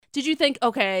did you think,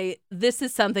 okay, this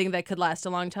is something that could last a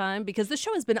long time? Because the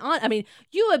show has been on. I mean,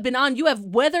 you have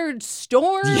weathered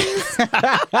storms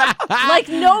like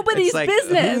nobody's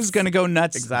business. Who's going to go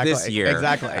nuts this year?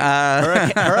 Exactly.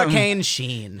 Hurricane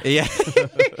Sheen. Yeah.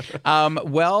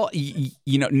 Well,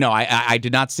 no, I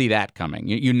did not see that coming.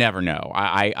 You never know.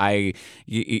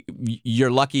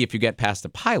 You're lucky if you get past the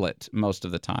pilot most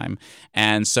of the time.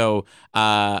 And so,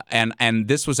 and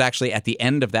this was actually at the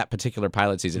end of that particular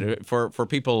pilot season. For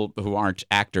people who aren't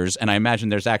actors, and I imagine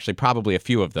there's actually probably a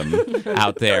few of them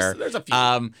out there. There's a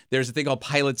few. There's a thing called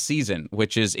pilot season,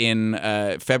 which is in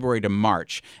February to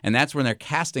March, and that's when they're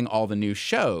casting all the new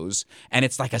shows, and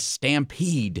it's like a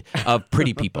stampede of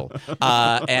pretty people,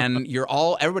 and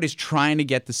everybody's trying to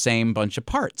get the same bunch of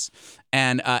parts.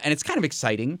 And it's kind of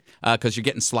exciting because you're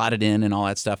getting slotted in and all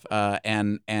that stuff.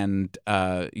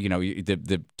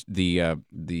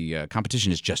 The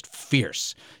competition is just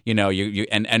fierce.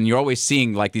 And you're always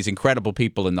seeing like these incredible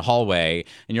people in the hallway,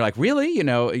 and you're like, really?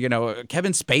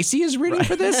 Kevin Spacey is rooting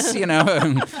for this. Are you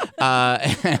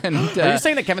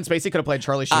saying that Kevin Spacey could have played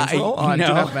Charlie Sheen's role on Two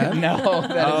and a Half Men? No.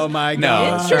 Oh my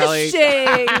God.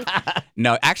 Interesting.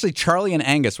 No, actually, Charlie and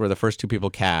Angus were the first two people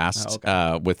cast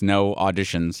with no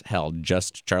auditions held.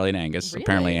 Just Charlie and Angus. Really?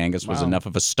 Apparently, Angus was enough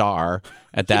of a star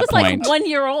at that He was point. like 1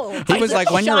 year old. He was like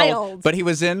 1 year old, Child. but he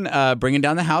was in Bringing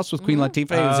Down the House with Queen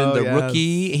Latifah. He was in The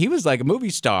Rookie. He was like a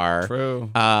movie star. True.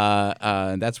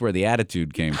 That's where the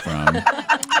attitude came from.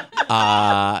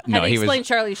 No, he explained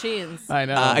Charlie Sheen's. I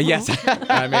know. Yes.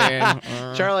 I mean,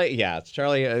 Charlie. Yeah,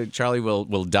 Charlie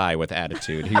will die with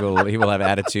attitude. He will have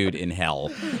attitude in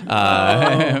hell.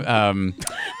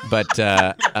 But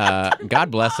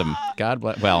God bless him.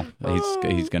 Well,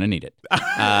 he's gonna need it.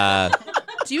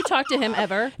 Do you talk to him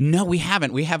ever? No, we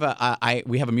haven't. We have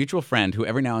a mutual friend who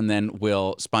every now and then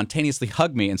will spontaneously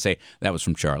hug me and say, "That was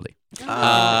from Charlie."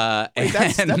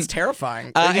 that's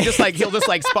terrifying. He'll just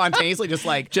spontaneously you'll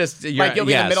be in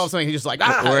the middle of something. He's just like,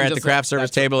 we're at the craft service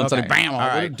table and suddenly, bam! All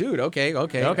right. Dude, okay.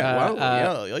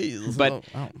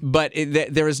 But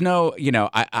there is no,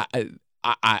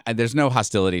 there's no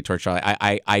hostility towards Charlie.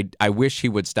 I wish he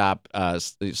would stop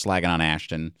slagging on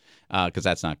Ashton. Because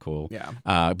that's not cool. Yeah.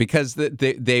 Because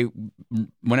they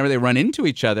whenever they run into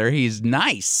each other, he's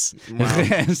nice.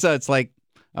 Wow. So it's like,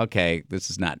 okay, this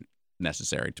is not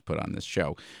necessary to put on this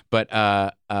show. But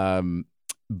and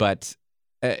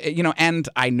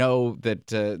I know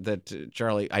that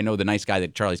Charlie. I know the nice guy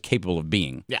that Charlie's capable of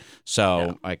being. Yeah.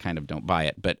 So I kind of don't buy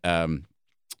it. But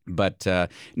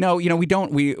no, we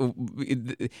don't.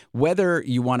 Whether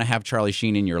you want to have Charlie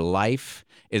Sheen in your life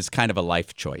is kind of a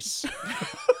life choice.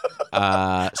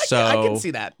 I can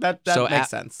see that. That makes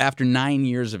sense. After 9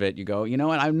 years of it, you go, you know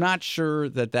what? I'm not sure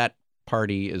that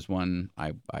party is one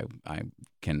I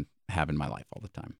can have in my life all the time.